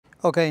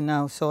Okay,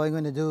 now, so I'm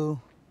going to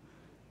do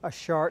a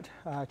short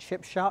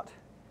chip shot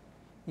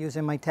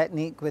using my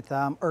technique with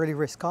early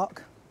wrist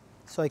cock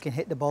so I can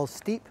hit the ball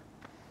steep.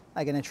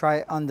 I'm going to try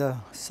it on the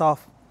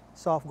soft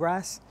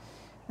grass,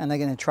 and I'm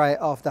going to try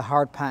it off the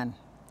hard pan.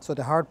 So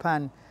the hard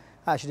pan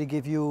actually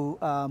give you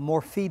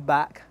more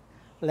feedback,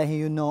 letting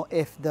you know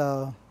if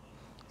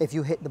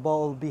you hit the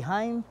ball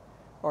behind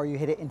or you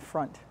hit it in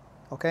front.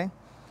 Okay,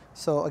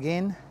 so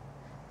again,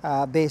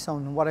 based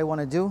on what I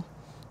want to do,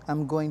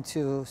 I'm going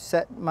to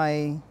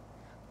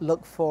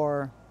look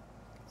for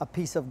a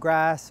piece of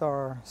grass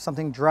or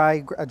something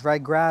dry, a dry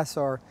grass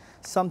or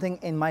something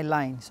in my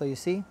line. So you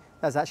see,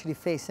 that's actually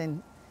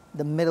facing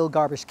the middle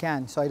garbage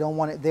can. So I don't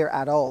want it there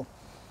at all.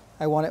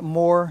 I want it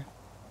more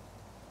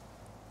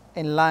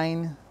in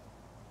line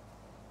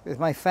with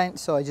my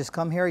fence. So I just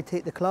come here, I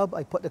take the club,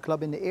 I put the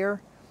club in the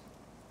air,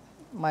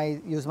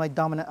 use my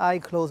dominant eye,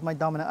 close my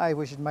dominant eye,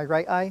 which is my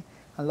right eye,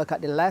 and look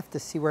at the left to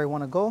see where I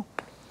want to go.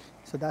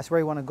 So that's where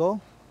I want to go,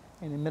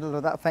 in the middle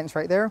of that fence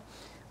right there.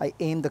 I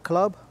aim the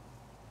club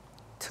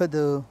to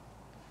the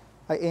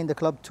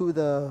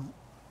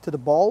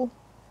ball,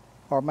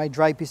 or my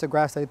dry piece of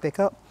grass that I pick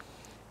up.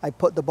 I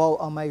put the ball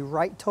on my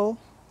right toe,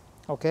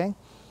 okay?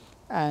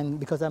 And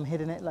because I'm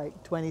hitting it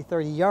like 20,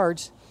 30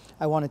 yards,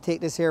 I want to take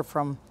this here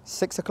from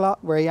 6 o'clock,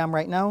 where I am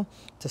right now,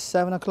 to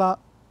 7 o'clock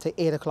to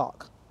 8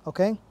 o'clock,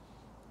 okay?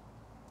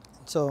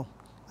 So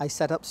I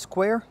set up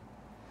square.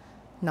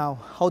 Now,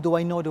 how do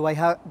I know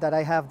that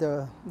I have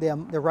the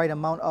right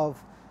amount of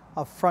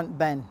front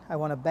bend? I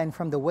want to bend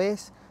from the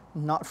waist,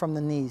 not from the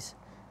knees.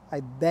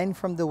 I bend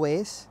from the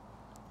waist.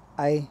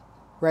 I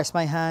rest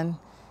my hand.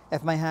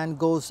 If my hand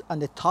goes on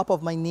the top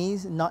of my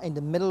knees, not in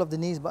the middle of the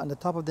knees, but on the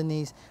top of the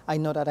knees, I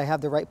know that I have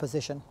the right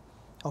position,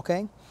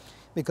 okay?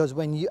 Because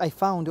I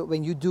found that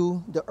when you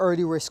do the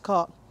early wrist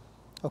cock,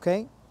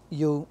 okay,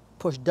 you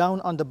push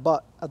down on the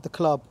butt of the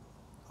club,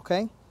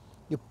 okay?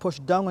 You push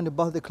down on the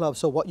butt of the club,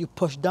 so what you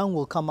push down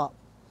will come up.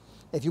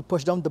 If you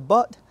push down the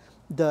butt,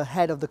 the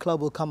head of the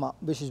club will come up,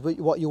 which is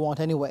what you want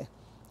anyway,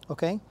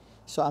 okay?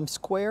 So I'm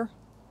square,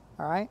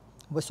 all right?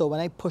 But so when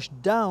I push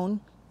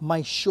down,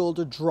 my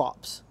shoulder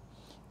drops.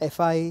 If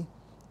I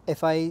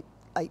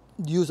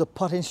use a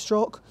putting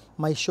stroke,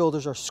 my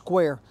shoulders are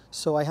square,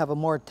 so I have a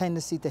more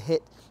tendency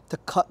to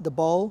cut the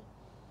ball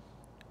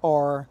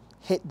or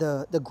hit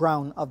the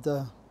ground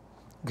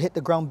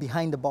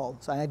behind the ball.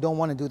 So I don't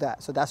want to do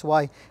that. So that's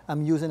why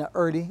I'm using an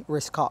early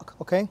wrist cock,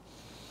 okay?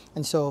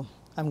 And so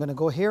I'm gonna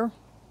go here,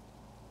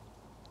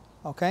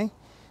 okay?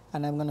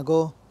 And I'm gonna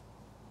go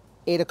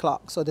 8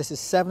 o'clock. So this is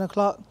 7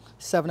 o'clock.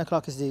 7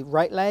 o'clock is the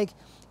right leg.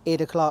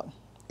 8 o'clock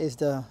is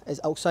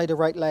outside the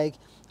right leg.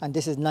 And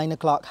this is 9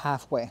 o'clock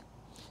halfway.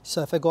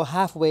 So if I go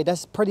halfway,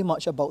 that's pretty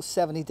much about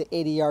 70 to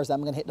 80 yards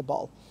I'm gonna hit the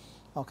ball.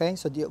 Okay,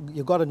 so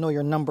you gotta know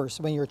your numbers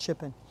when you're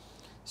chipping.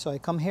 So I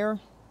come here,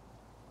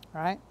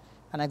 all right?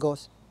 And I go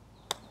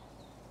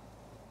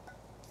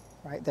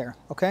right there,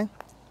 okay?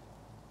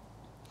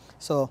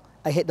 So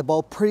I hit the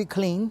ball pretty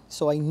clean,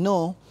 so I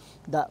know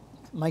that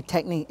my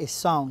technique is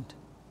sound,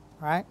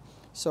 all right?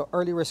 So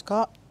early wrist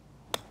cock,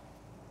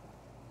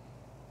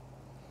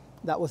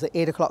 that was an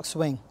 8 o'clock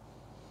swing.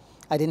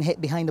 I didn't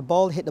hit behind the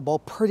ball, hit the ball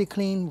pretty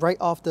clean, right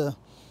off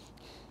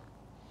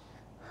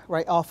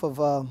of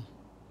a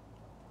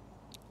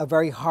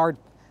very hard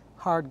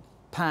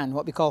pan,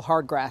 what we call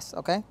hard grass,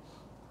 okay?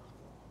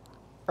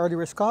 Early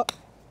wrist cock,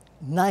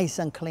 nice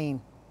and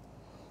clean.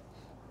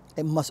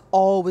 It must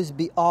always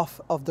be off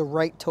of the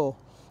right toe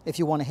if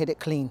you want to hit it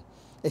clean.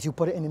 If you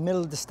put it in the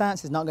middle of the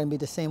stance, it's not going to be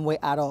the same way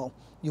at all.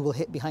 You will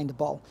hit behind the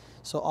ball.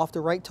 So off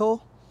the right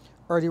toe,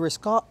 early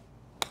wrist cock,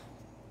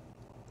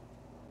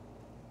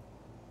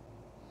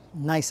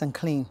 nice and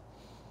clean.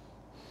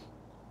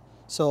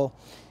 So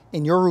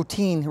in your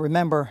routine,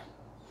 remember,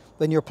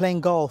 when you're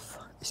playing golf,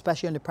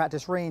 especially on the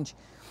practice range,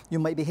 you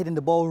might be hitting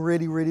the ball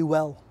really, really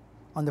well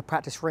on the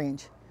practice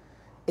range.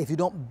 If you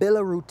don't build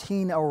a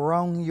routine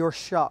around your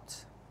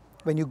shots,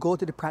 when you go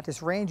to the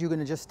practice range, you're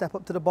gonna just step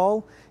up to the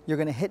ball, you're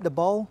gonna hit the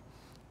ball,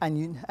 and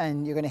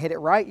you're gonna hit it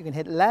right, you're gonna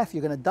hit it left,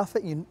 you're gonna duff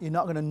it, you're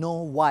not gonna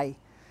know why.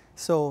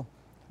 So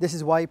this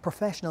is why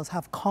professionals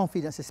have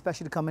confidence,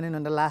 especially coming in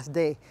on the last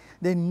day.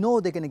 They know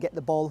they're gonna get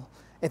the ball.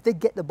 If they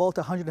get the ball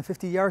to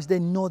 150 yards, they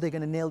know they're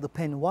gonna nail the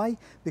pin. Why?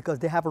 Because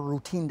they have a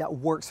routine that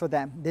works for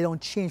them. They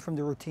don't change from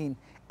the routine.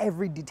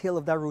 Every detail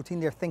of that routine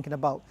they're thinking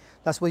about.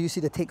 That's why you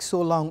see they take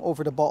so long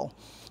over the ball.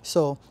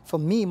 So for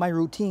me, my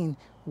routine,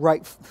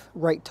 right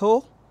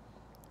toe,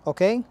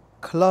 okay?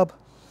 Club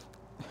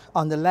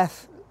on the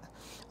left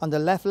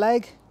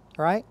leg,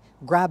 all right?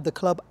 Grab the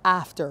club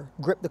after,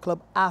 grip the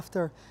club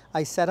after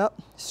I set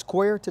up,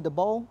 square to the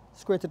ball,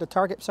 square to the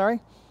target, sorry.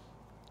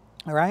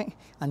 All right,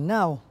 and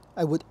now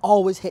I would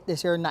always hit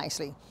this here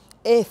nicely.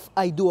 If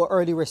I do an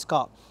early wrist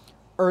cock,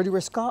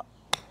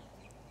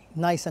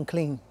 nice and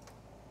clean.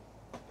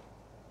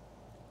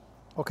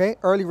 Okay,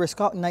 early wrist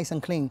cock, nice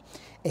and clean.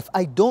 If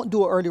I don't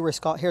do an early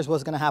wrist cock, here's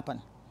what's gonna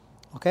happen.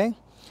 Okay,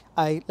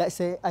 let's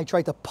say I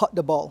try to putt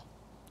the ball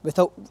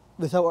without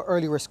an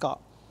early wrist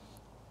cock.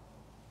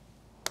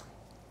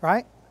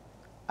 Right?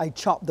 I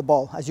chop the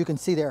ball, as you can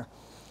see there.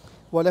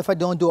 What if I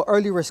don't do an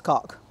early wrist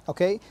cock,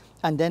 okay?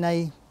 And then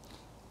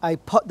I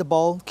putt the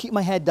ball, keep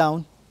my head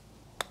down.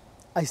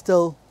 I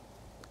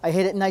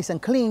hit it nice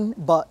and clean,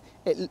 but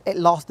it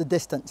lost the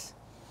distance.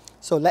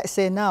 So let's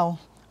say now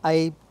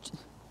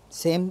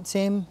same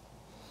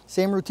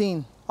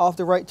routine, off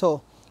the right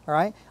toe, all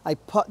right? I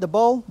putt the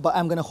ball, but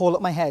I'm gonna hold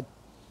up my head.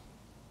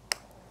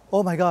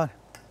 Oh my God,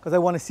 because I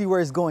wanna see where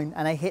it's going.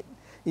 And I hit,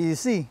 you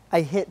see,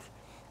 I hit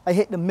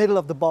the middle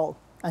of the ball.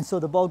 And so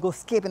the ball goes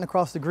skipping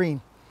across the green.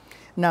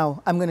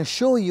 Now, I'm gonna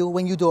show you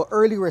when you do an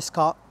early wrist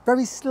cock,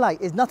 very slight,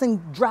 it's nothing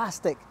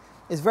drastic.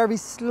 It's very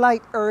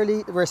slight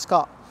early wrist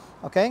cock,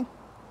 okay?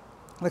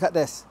 Look at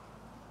this,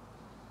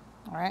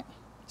 all right?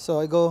 So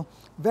I go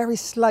very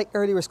slight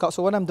early wrist cock.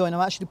 So what I'm doing,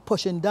 I'm actually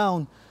pushing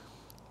down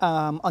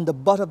on the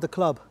butt of the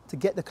club to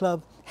get the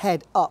club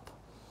head up.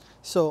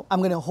 So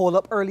I'm gonna hold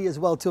up early as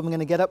well too. I'm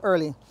gonna get up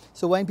early.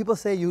 So when people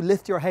say you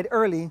lift your head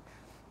early,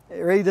 it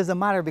really doesn't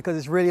matter because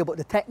it's really about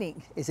the technique.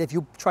 Is if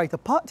you try to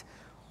putt,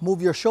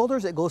 move your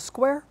shoulders, it goes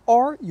square,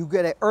 or you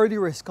get an early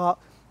wrist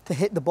cock to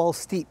hit the ball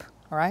steep,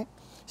 all right?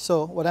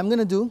 So what I'm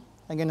gonna do,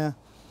 I'm gonna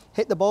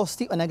hit the ball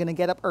steep and I'm gonna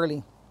get up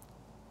early.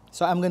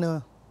 So I'm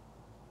gonna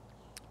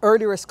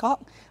early wrist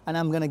cock and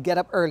I'm gonna get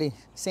up early,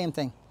 same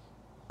thing.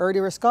 Early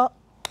wrist cock,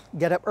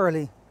 get up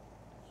early.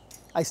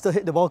 I still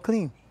hit the ball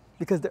clean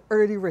because the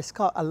early wrist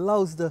cock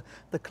allows the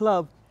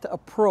club to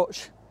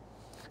approach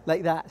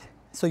like that.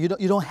 So you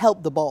don't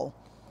help the ball,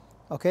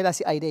 okay? That's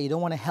the idea, you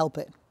don't wanna help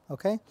it,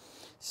 okay?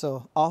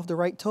 So off the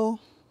right toe,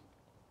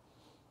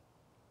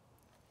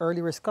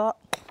 early wrist cock.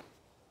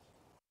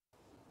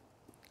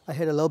 I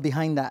hit a little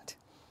behind that,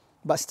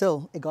 but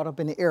still it got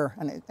up in the air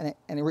and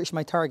it reached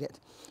my target.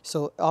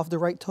 So off the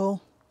right toe,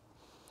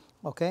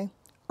 okay,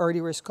 early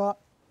wrist cock,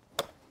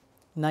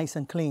 nice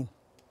and clean,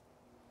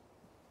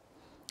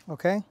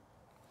 okay?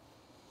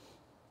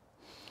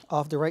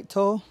 Off the right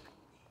toe,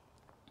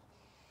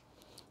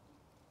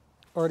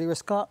 early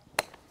wrist cock,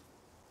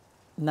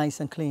 nice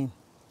and clean.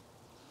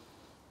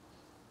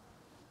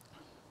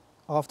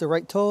 Off the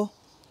right toe,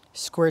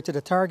 square to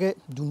the target,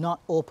 do not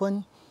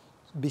open,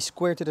 be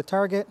square to the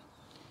target,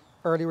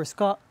 early wrist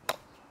cock,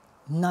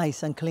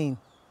 nice and clean.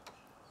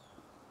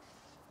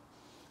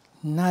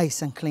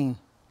 Nice and clean,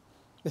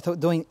 without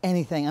doing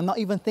anything. I'm not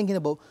even thinking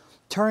about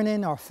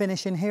turning or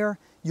finishing here,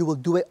 you will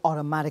do it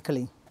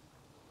automatically.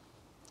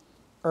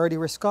 Early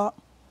wrist cock,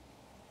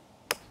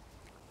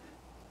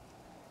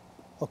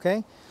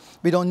 okay?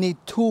 We don't need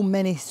too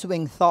many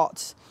swing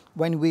thoughts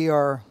when we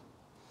are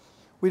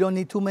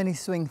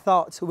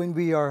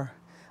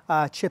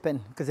chipping,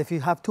 because if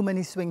you have too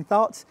many swing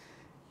thoughts,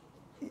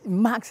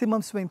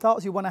 maximum swing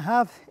thoughts you want to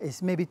have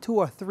is maybe 2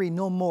 or 3,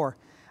 no more.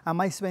 And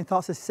my swing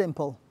thoughts is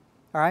simple,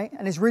 all right?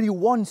 And it's really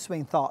one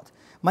swing thought.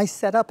 My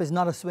setup is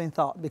not a swing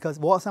thought because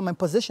once I'm in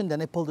position,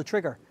 then I pull the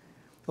trigger,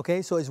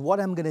 okay? So it's what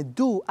I'm gonna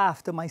do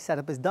after my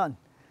setup is done.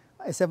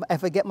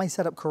 If I get my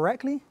setup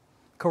correct,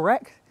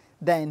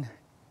 then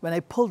when I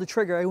pull the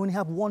trigger, I only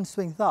have one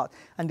swing thought.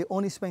 And the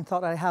only swing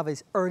thought I have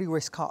is early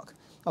wrist cock.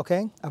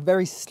 Okay, a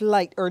very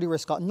slight early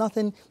wrist cock,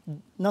 nothing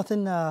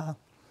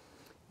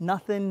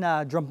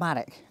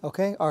dramatic,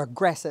 okay, or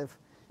aggressive,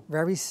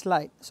 very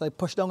slight. So I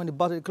push down on the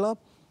butt of the club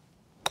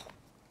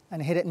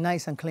and hit it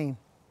nice and clean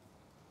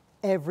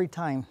every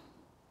time.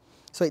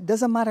 So it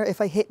doesn't matter if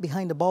I hit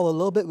behind the ball a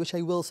little bit, which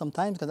I will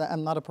sometimes because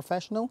I'm not a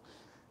professional,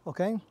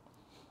 okay.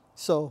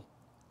 So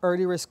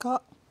early wrist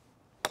cock,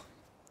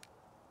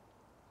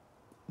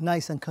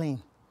 nice and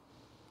clean,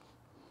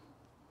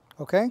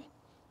 okay.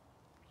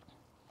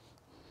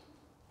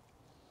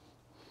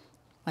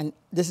 And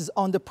this is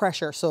under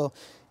pressure, so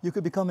you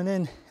could be coming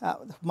in at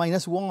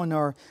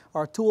 -1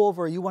 or 2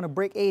 over, you want to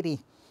break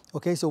 80.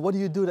 Okay, so what do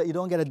you do that you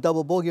don't get a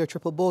double bogey or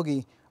triple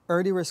bogey?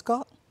 Early wrist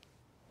cock,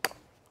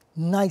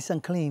 nice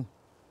and clean.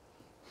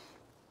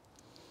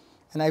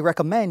 And I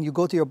recommend you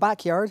go to your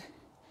backyard,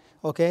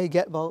 okay,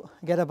 get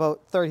about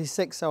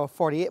 36 or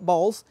 48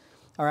 balls,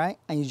 all right,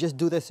 and you just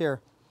do this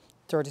here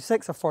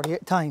 36 or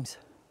 48 times.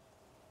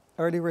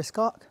 Early wrist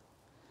cock.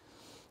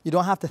 You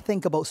don't have to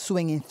think about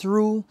swinging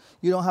through.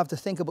 You don't have to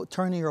think about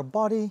turning your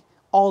body.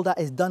 All that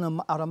is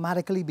done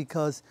automatically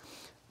because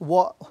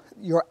what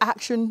your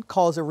action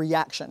calls a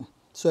reaction.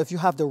 So if you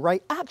have the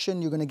right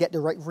action, you're going to get the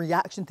right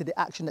reaction to the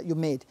action that you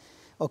made.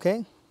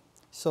 Okay?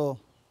 So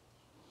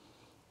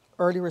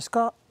early wrist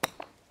cock,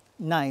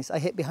 nice. I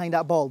hit behind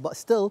that ball, but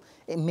still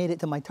it made it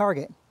to my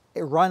target.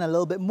 It ran a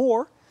little bit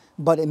more,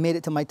 but it made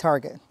it to my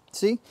target.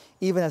 See?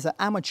 Even as an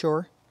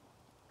amateur,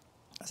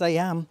 as I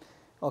am,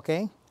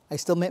 okay, I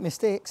still make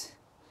mistakes.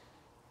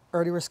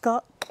 Early wrist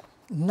cock,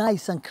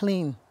 nice and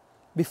clean.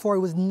 Before I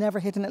was never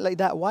hitting it like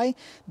that. Why?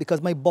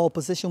 Because my ball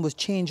position was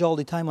changed all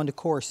the time on the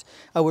course.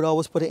 I would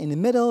always put it in the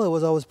middle, I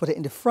would always put it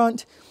in the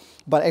front,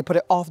 but I put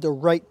it off the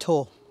right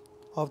toe.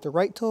 Off the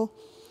right toe,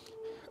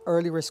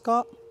 early wrist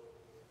cock,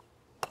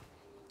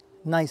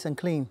 nice and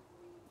clean.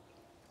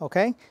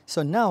 Okay,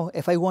 so now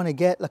if I want to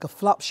get like a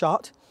flop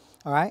shot,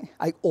 all right,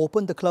 I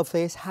open the club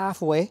face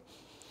halfway,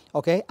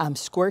 okay, I'm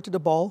square to the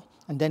ball,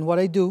 and then what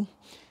I do,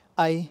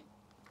 I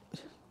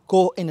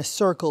go in a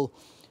circle.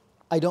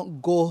 I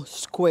don't go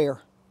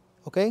square,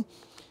 okay?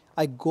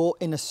 I go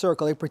in a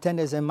circle. I pretend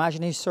there's an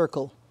imaginary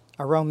circle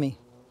around me,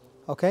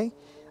 okay?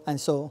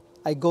 And so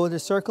I go in the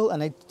circle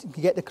and I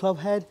get the club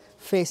head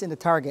facing the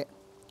target,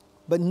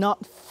 but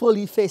not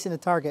fully facing the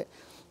target.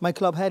 My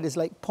club head is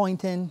like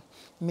pointing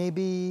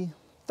maybe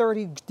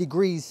 30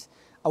 degrees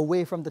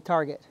away from the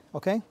target,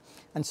 okay?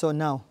 And so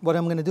now, what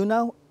I'm gonna do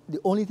now, the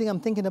only thing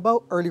I'm thinking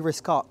about, early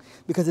wrist cock,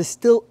 because it's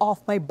still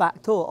off my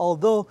back toe.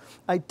 Although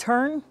I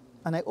turn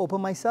and I open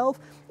myself,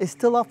 it's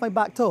still off my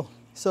back toe.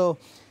 So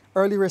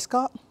early wrist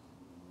cock,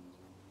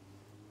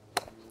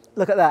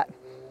 look at that.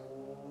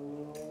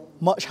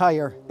 Much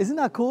higher. Isn't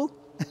that cool?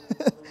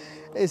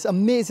 It's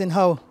amazing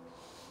how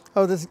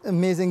this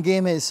amazing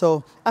game is.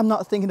 So I'm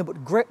not thinking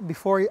about grip.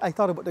 Before I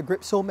thought about the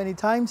grip so many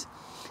times.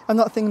 I'm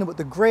not thinking about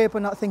the grip.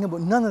 I'm not thinking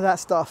about none of that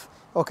stuff,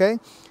 okay?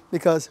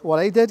 Because what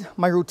I did,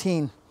 my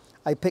routine,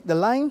 I picked the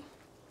line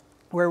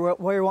where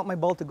I want my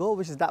ball to go,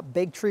 which is that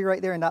big tree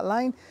right there in that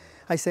line.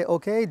 I say,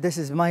 okay, this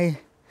is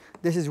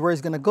where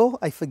it's gonna go.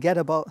 I forget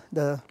about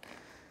the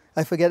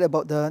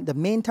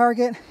main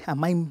target, and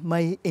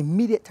my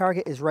immediate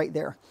target is right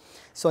there.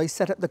 So I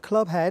set up the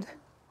club head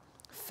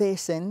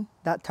facing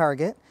that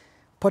target,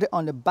 put it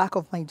on the back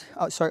of my,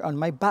 on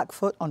my back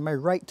foot, on my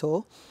right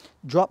toe,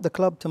 drop the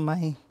club to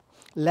my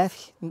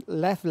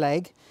left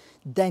leg,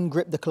 then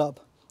grip the club.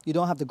 You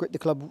don't have to grip the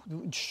club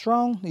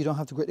strong, you don't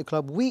have to grip the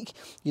club weak,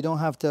 you don't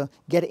have to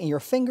get it in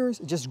your fingers,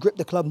 just grip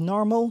the club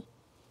normal,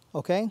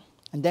 okay?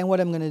 And then what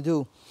I'm gonna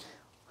do,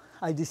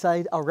 I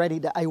decide already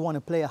that I want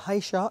to play a high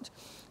shot,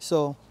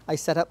 so I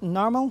set up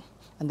normal,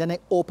 and then I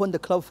open the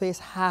club face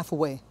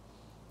halfway,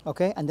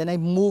 okay? And then I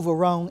move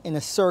around in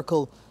a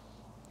circle,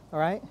 all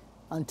right?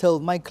 Until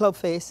my club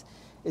face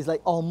is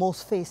like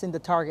almost facing the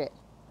target.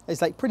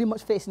 It's like pretty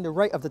much facing the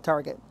right of the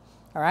target,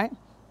 all right?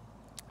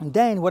 And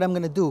then what I'm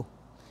gonna do,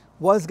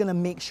 was gonna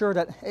make sure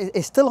that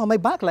it's still on my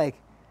back leg.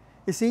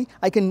 You see,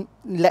 I can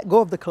let go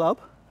of the club,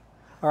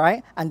 all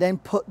right? And then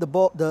put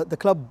the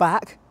club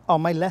back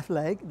on my left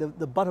leg,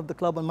 the butt of the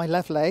club on my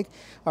left leg,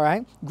 all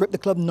right? Grip the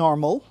club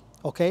normal,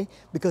 okay?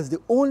 Because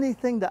the only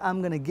thing that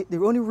I'm gonna get,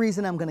 the only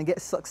reason I'm gonna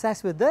get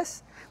success with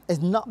this is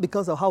not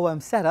because of how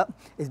I'm set up,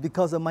 it's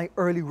because of my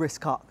early wrist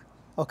cock,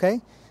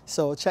 okay?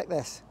 So check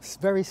this, it's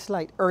very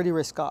slight early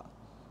wrist cock.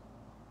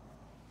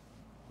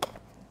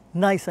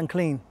 Nice and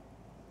clean.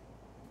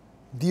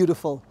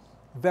 Beautiful,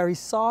 very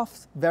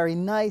soft, very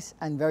nice,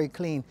 and very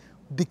clean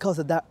because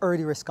of that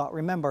early wrist cock.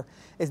 Remember,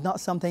 it's not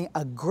something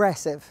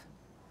aggressive,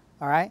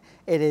 all right?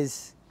 It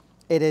is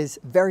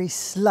very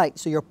slight,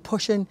 so you're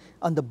pushing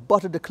on the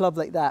butt of the club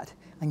like that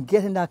and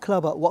getting that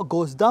club up. What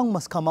goes down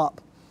must come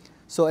up.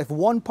 So if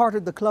one part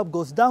of the club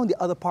goes down,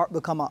 the other part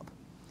will come up.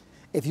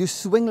 If you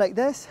swing like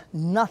this,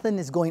 nothing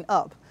is going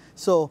up.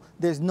 So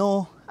there's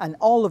no, and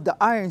all of the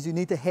irons you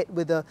need to hit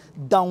with a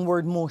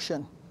downward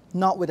motion,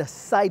 not with a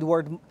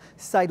sideward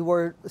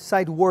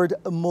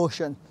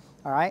motion,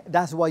 all right?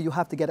 That's why you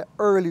have to get an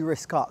early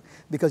wrist cock,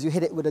 because you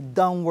hit it with a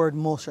downward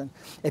motion.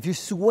 If you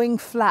swing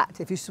flat,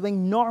 if you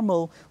swing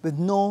normal with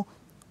no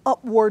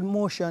upward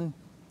motion,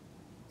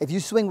 if you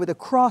swing with a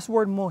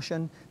crossword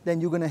motion,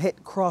 then you're gonna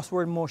hit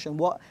crossword motion.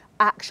 What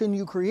action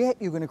you create,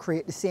 you're gonna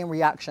create the same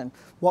reaction.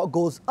 What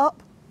goes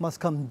up must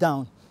come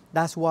down.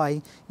 That's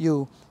why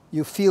you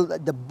feel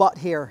that the butt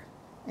here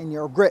in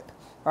your grip,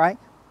 all right?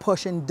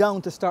 Pushing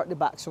down to start the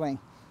backswing.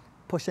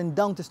 Pushing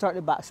down to start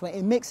the backswing.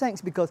 It makes sense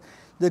because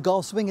the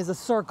golf swing is a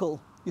circle.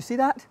 You see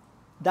that?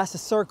 That's a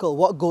circle.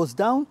 What goes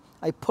down,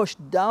 I push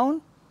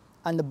down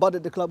and the butt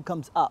of the club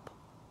comes up.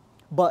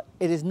 But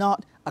it is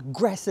not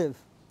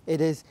aggressive.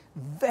 It is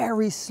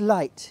very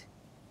slight.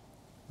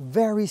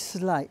 Very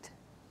slight.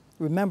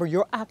 Remember,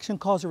 your action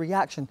causes a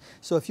reaction.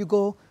 So if you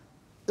go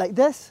like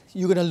this,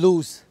 you're gonna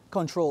lose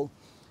control.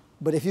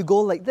 But if you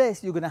go like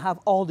this, you're gonna have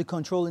all the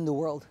control in the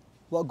world.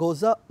 What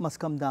goes up must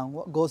come down.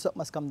 What goes up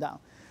must come down.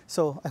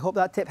 So I hope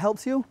that tip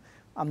helps you.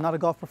 I'm not a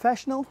golf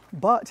professional,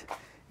 but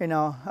you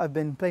know, I've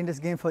been playing this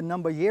game for a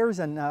number of years,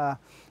 and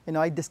you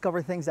know, I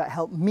discover things that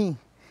help me.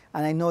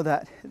 And I know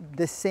that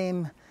these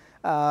same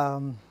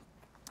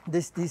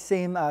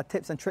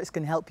tips and tricks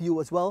can help you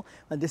as well.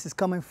 And this is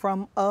coming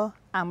from an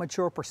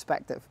amateur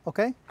perspective,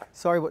 okay?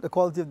 Sorry about the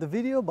quality of the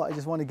video, but I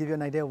just want to give you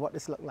an idea of what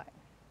this looked like.